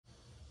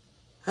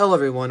Hello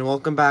everyone,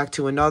 welcome back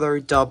to another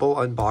double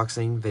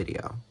unboxing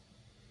video.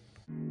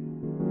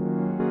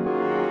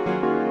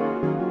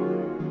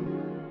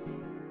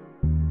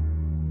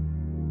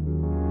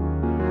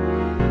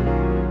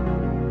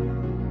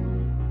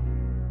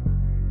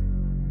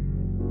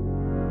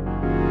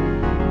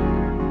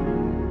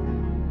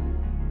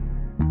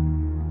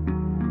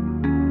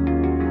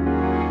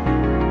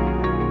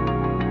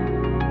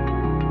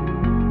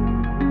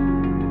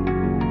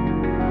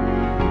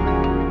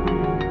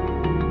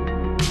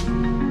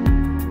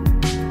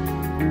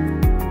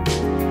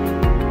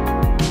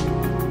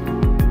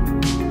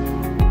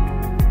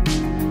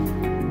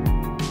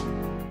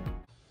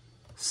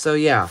 So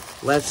yeah,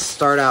 let's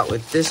start out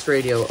with this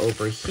radio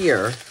over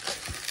here,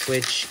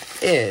 which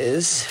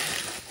is,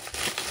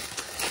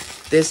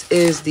 this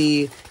is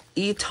the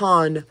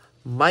Eton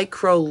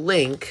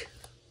Microlink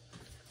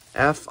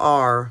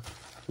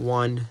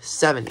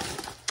FR170.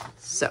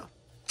 So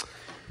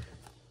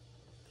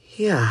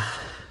yeah,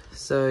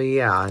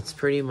 it's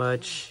pretty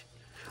much,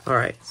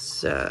 alright,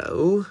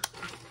 so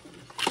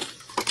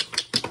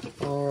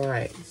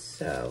I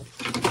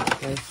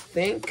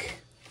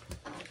think,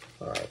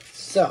 alright,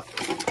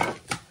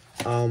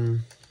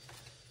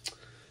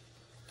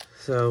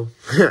 so,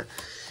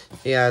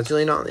 yeah, it's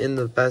really not in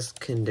the best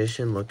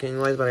condition looking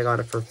wise, but I got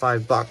it for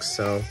 $5,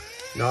 so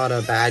not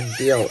a bad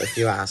deal if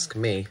you ask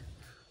me.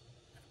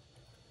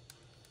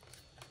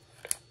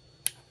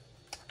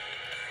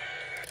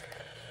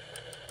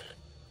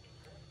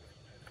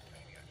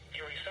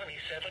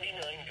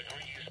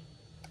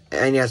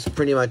 And yes,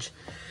 pretty much,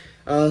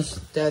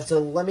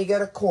 let me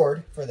get a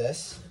cord for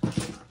this.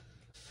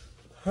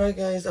 Alright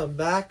guys, I'm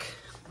back.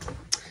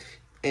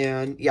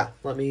 And yeah,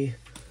 let me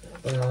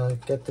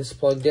get this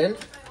plugged in.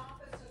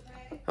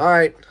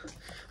 Alright.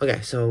 Okay,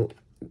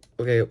 I'm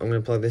going to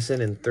plug this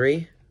in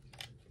 3,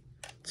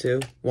 2,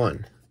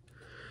 1.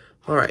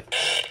 Alright.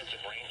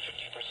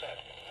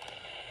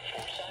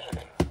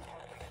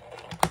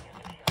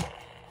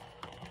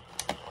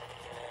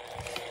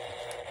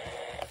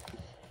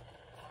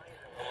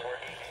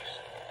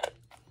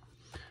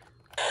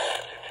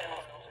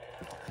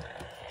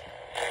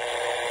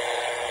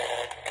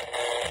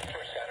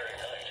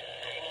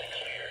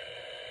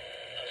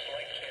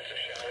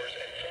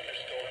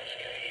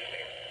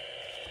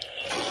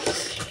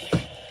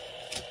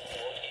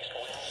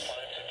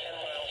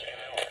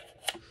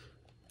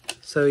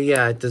 So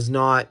yeah, it does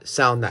not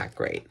sound that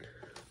great.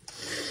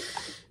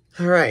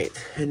 Alright,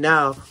 and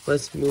now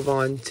let's move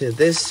on to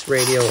this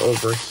radio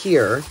over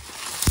here.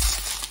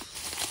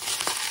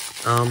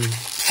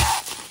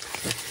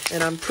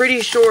 And I'm pretty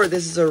sure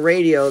this is a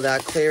radio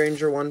that Clear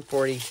Ranger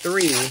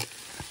 143,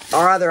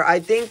 or rather, I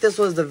think this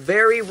was the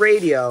very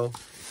radio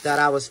that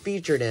I was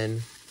featured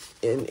in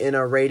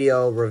a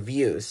radio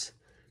reviews.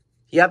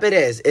 Yep, it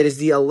is. It is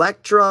the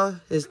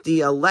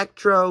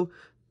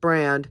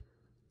ElectroBrand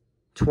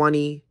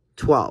 2012.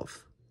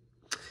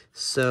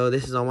 So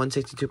this is on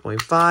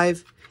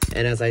 162.5,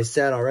 and as I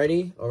said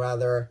already, or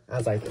rather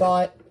as I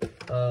thought,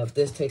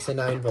 this takes a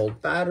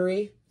 9-volt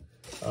battery.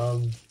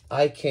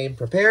 I came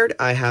prepared.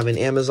 I have an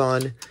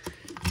Amazon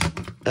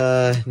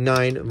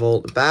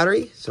 9-volt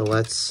battery, so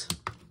let's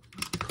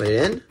put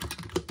it in,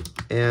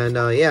 and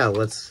yeah,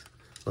 let's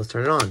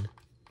turn it on.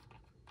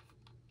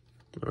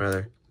 Or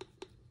rather,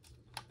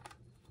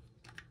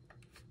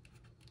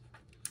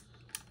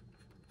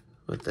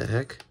 what the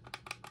heck?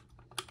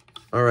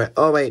 Alright,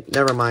 oh wait,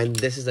 never mind.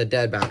 This is a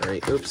dead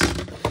battery. Oops.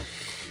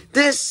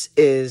 This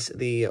is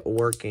the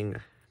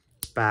working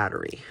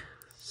battery.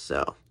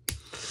 So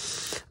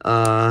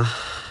yeah,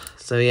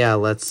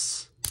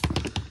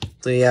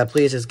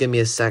 please just give me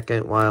a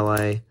second while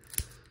I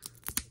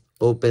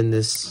open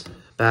this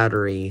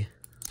battery.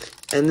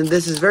 And then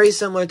this is very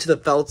similar to the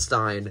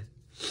Feldstein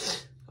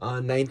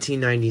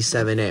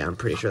 1997A. I'm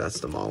pretty sure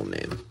that's the model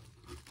name.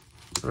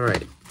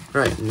 Alright,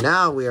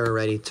 now we are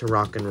ready to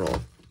rock and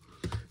roll.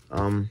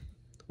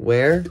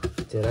 Where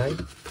did I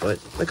put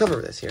the cover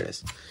of this? Here it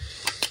is.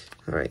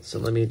 Alright, so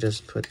let me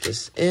just put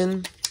this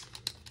in.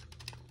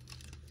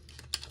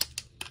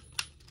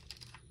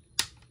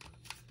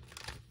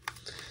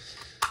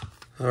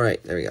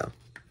 Alright, there we go.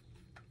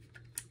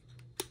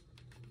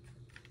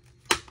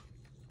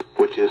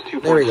 Which is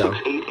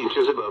 2.68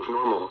 inches above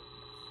normal.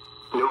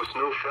 No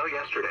snow fell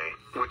yesterday,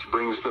 which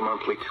brings the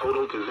monthly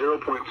total to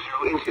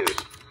 0.0 inches.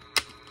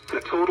 The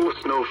total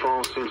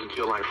snowfall since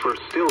July 1st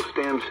still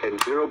stands at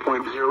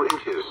 0.0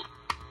 inches.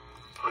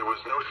 There was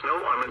no snow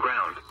on the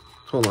ground.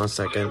 Hold on a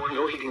second. There were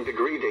no heating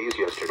degree days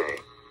yesterday.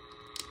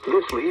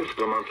 This leaves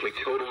the monthly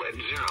total at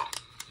 0.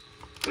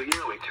 The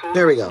yearly total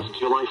there we go. Since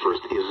July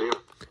 1st is 0.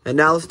 And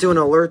now let's do an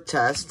alert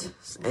test.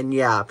 And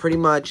yeah, pretty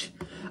much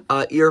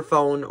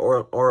earphone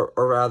or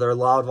rather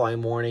loud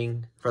volume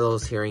warning for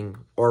those hearing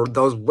or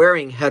those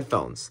wearing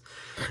headphones.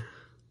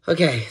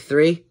 Okay,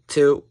 3,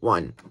 2,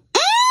 1.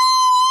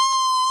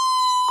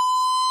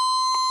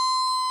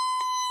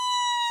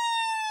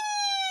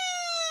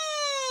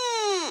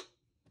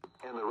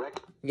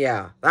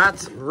 Yeah,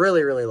 that's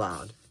really, really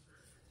loud.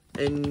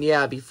 And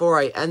yeah, before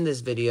I end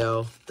this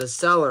video, the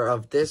seller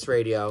of this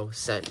radio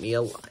sent me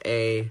a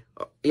letter.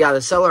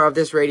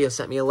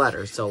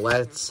 So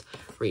let's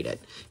read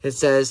it. It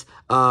says,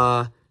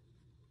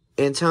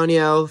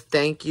 Antonio,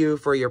 thank you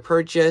for your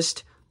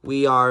purchase.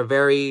 We are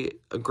very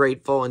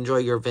grateful. Enjoy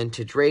your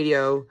vintage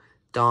radio,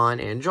 Don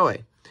and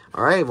Joy.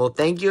 All right, well,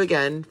 thank you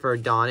again for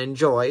Don and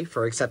Joy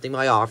for accepting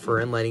my offer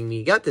and letting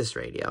me get this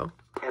radio.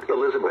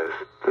 Elizabeth,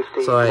 the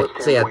stage So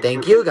yeah,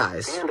 thank you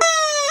guys. And the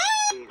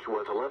stage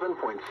was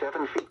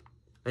 11.7 feet.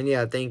 And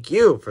yeah, thank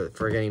you for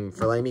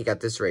letting me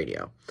get this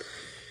radio.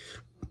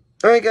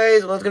 All right,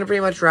 guys, well, that's gonna pretty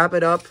much wrap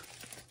it up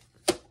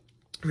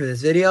for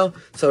this video.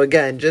 So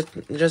again, just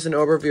an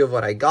overview of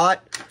what I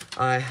got.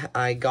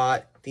 I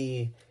got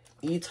the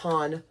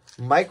Eton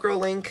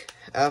Microlink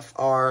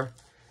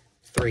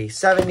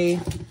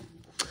FR170.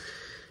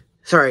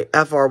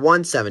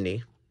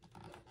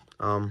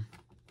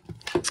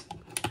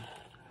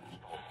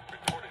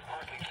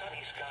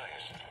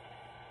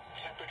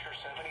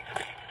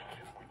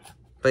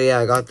 But yeah,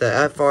 I got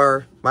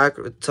the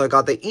so I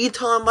got the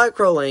Eton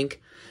Microlink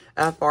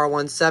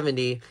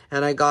FR170,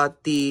 and I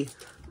got the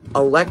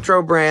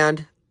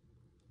ElectroBrand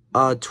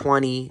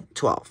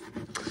 2012.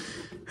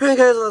 Alright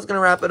guys, well, that's going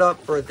to wrap it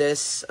up for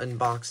this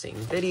unboxing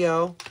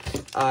video.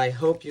 I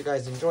hope you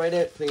guys enjoyed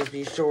it. Please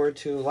be sure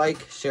to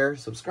like, share,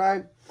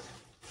 subscribe,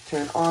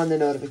 turn on the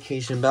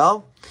notification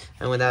bell.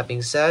 And with that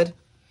being said,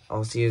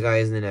 I'll see you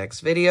guys in the next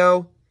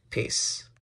video. Peace.